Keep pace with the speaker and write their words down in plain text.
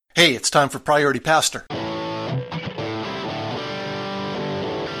Hey, it's time for Priority Pastor.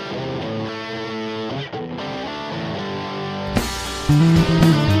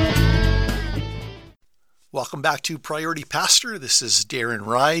 Welcome back to Priority Pastor. This is Darren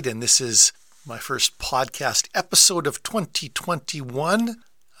Ride, and this is my first podcast episode of 2021.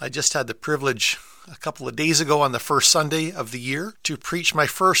 I just had the privilege a couple of days ago on the first Sunday of the year to preach my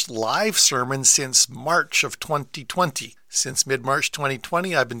first live sermon since March of 2020. Since mid-March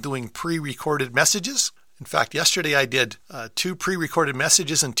 2020, I've been doing pre-recorded messages. In fact, yesterday I did 2 pre-recorded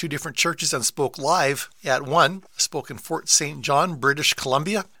messages in 2 different churches and spoke live at one. I spoke in Fort St. John, British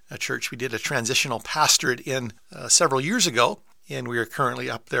Columbia, a church we did a transitional pastorate in several years ago, and we are currently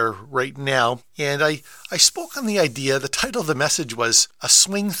up there right now. And I spoke on the idea, the title of the message was A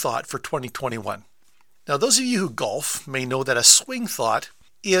Swing Thought for 2021. Now, those of you who golf may know that a swing thought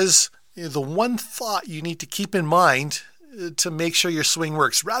is the one thought you need to keep in mind to make sure your swing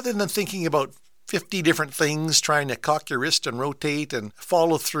works, rather than thinking about 50 different things, trying to cock your wrist and rotate and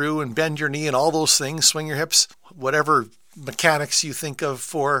follow through and bend your knee and all those things, swing your hips, whatever mechanics you think of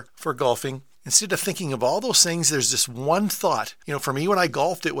for golfing. Instead of thinking of all those things, there's this one thought. For me, when I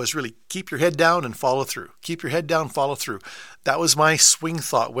golfed, it was really keep your head down and follow through. Keep your head down, follow through. That was my swing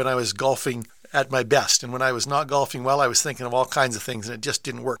thought when I was golfing at my best. And when I was not golfing well, I was thinking of all kinds of things, and it just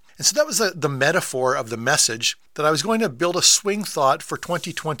didn't work. And so that was the metaphor of the message, that I was going to build a swing thought for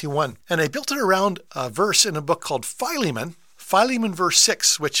 2021. And I built it around a verse in a book called Philemon verse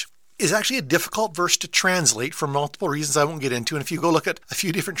 6, which is actually a difficult verse to translate for multiple reasons I won't get into. And if you go look at a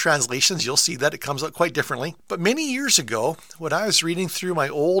few different translations, you'll see that it comes out quite differently. But many years ago, when I was reading through my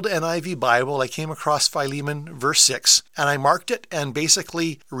old NIV Bible, I came across Philemon verse 6, and I marked it and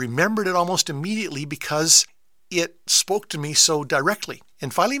basically remembered it almost immediately because it spoke to me so directly. In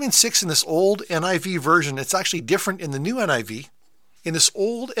Philemon 6, in this old NIV version, it's actually different in the new NIV. In this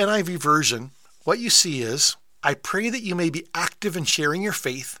old NIV version, what you see is, I pray that you may be active in sharing your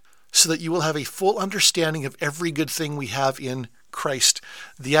faith, so that you will have a full understanding of every good thing we have in Christ.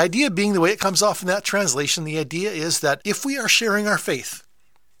 The idea being, the way it comes off in that translation, the idea is that if we are sharing our faith,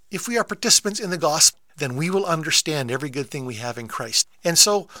 if we are participants in the gospel, then we will understand every good thing we have in Christ. And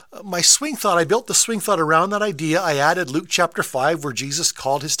so my swing thought, I built the swing thought around that idea. I added Luke chapter 5, where Jesus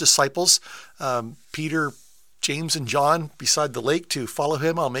called his disciples, Peter, James, and John, beside the lake to follow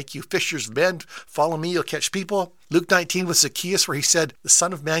him. I'll make you fishers of men. Follow me, you'll catch people. Luke 19 with Zacchaeus, where he said, the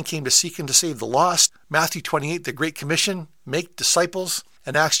Son of Man came to seek and to save the lost. Matthew 28, the Great Commission, make disciples.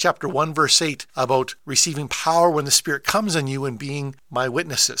 And Acts chapter 1, verse 8, about receiving power when the Spirit comes on you and being my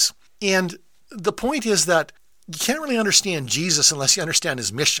witnesses. And the point is that you can't really understand Jesus unless you understand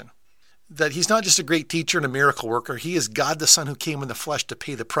his mission. That he's not just a great teacher and a miracle worker. He is God the Son who came in the flesh to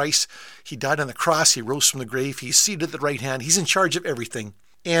pay the price. He died on the cross. He rose from the grave. He's seated at the right hand. He's in charge of everything.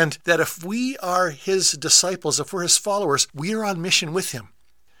 And that if we are his disciples, if we're his followers, we are on mission with him.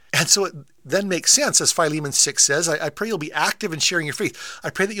 And so it then makes sense, as Philemon 6 says, I pray you'll be active in sharing your faith.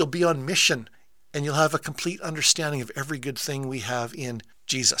 I pray that you'll be on mission and you'll have a complete understanding of every good thing we have in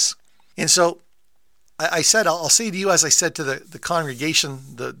Jesus. And so I said, I'll say to you, as I said to the congregation,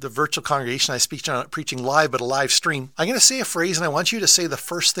 the virtual congregation I speak on, preaching live, but a live stream, I'm going to say a phrase, and I want you to say the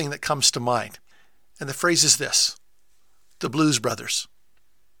first thing that comes to mind. And the phrase is this: the Blues Brothers.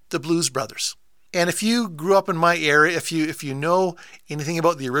 The Blues Brothers. And if you grew up in my area, if you know anything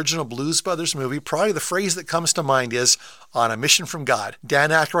about the original Blues Brothers movie, probably the phrase that comes to mind is, on a mission from God. Dan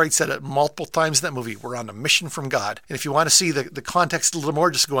Aykroyd said it multiple times in that movie, we're on a mission from God. And if you want to see the context a little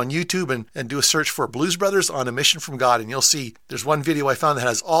more, just go on YouTube and do a search for Blues Brothers on a mission from God, and you'll see there's one video I found that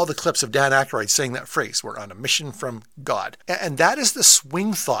has all the clips of Dan Aykroyd saying that phrase, we're on a mission from God. And that is the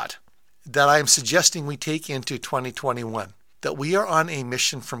swing thought that I am suggesting we take into 2021. That we are on a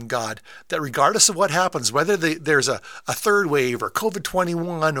mission from God, that regardless of what happens, whether there's a third wave or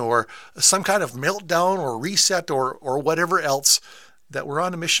COVID-21 or some kind of meltdown or reset or whatever else, that we're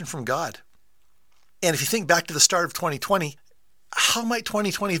on a mission from God. And if you think back to the start of 2020, how might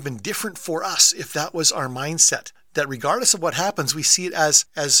 2020 have been different for us if that was our mindset? That regardless of what happens, we see it as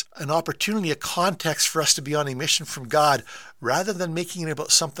an opportunity, a context for us to be on a mission from God, rather than making it about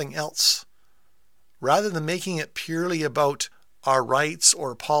something else. Rather than making it purely about our rights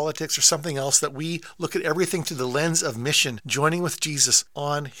or politics or something else, that we look at everything through the lens of mission, joining with Jesus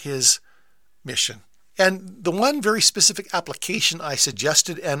on his mission. And the one very specific application I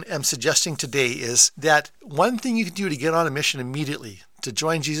suggested and am suggesting today is that one thing you can do to get on a mission immediately, to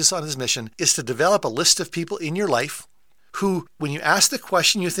join Jesus on his mission, is to develop a list of people in your life who, when you ask the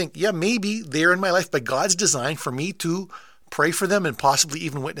question, you think, yeah, maybe they're in my life by God's design for me to pray for them and possibly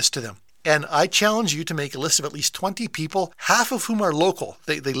even witness to them. And I challenge you to make a list of at least 20 people, half of whom are local.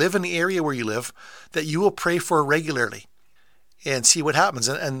 They live in the area where you live, that you will pray for regularly and see what happens.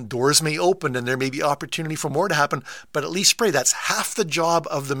 And doors may open and there may be opportunity for more to happen, but at least pray. That's half the job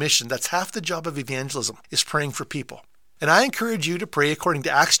of the mission. That's half the job of evangelism, is praying for people. And I encourage you to pray according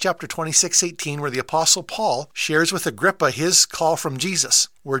to Acts chapter 26:18, where the Apostle Paul shares with Agrippa his call from Jesus,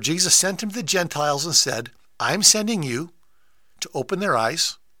 where Jesus sent him to the Gentiles and said, I'm sending you to open their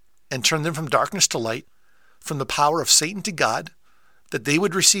eyes and turn them from darkness to light, from the power of Satan to God, that they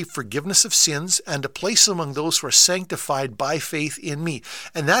would receive forgiveness of sins and a place among those who are sanctified by faith in me.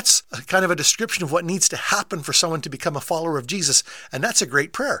 And that's kind of a description of what needs to happen for someone to become a follower of Jesus. And that's a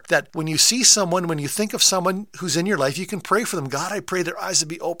great prayer, that when you see someone, when you think of someone who's in your life, you can pray for them. God, I pray their eyes would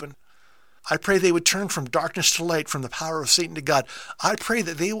be open. I pray they would turn from darkness to light, from the power of Satan to God. I pray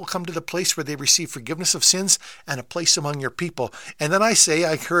that they will come to the place where they receive forgiveness of sins and a place among your people. And then I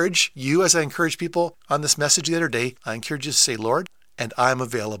encourage you, as I encourage people on this message the other day, I encourage you to say, Lord, and I'm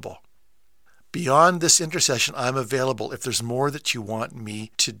available. Beyond this intercession, I'm available if there's more that you want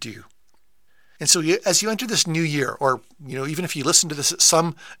me to do. And so as you enter this new year, or even if you listen to this at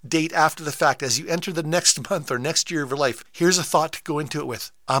some date after the fact, as you enter the next month or next year of your life, here's a thought to go into it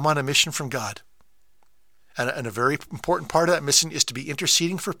with. I'm on a mission from God. And a very important part of that mission is to be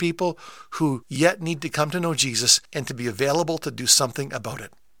interceding for people who yet need to come to know Jesus and to be available to do something about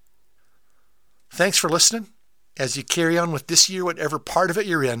it. Thanks for listening. As you carry on with this year, whatever part of it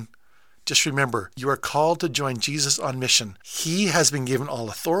you're in, just remember, you are called to join Jesus on mission. He has been given all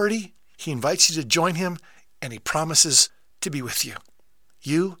authority. He invites you to join him, and he promises to be with you.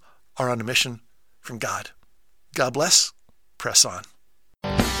 You are on a mission from God. God bless. Press on.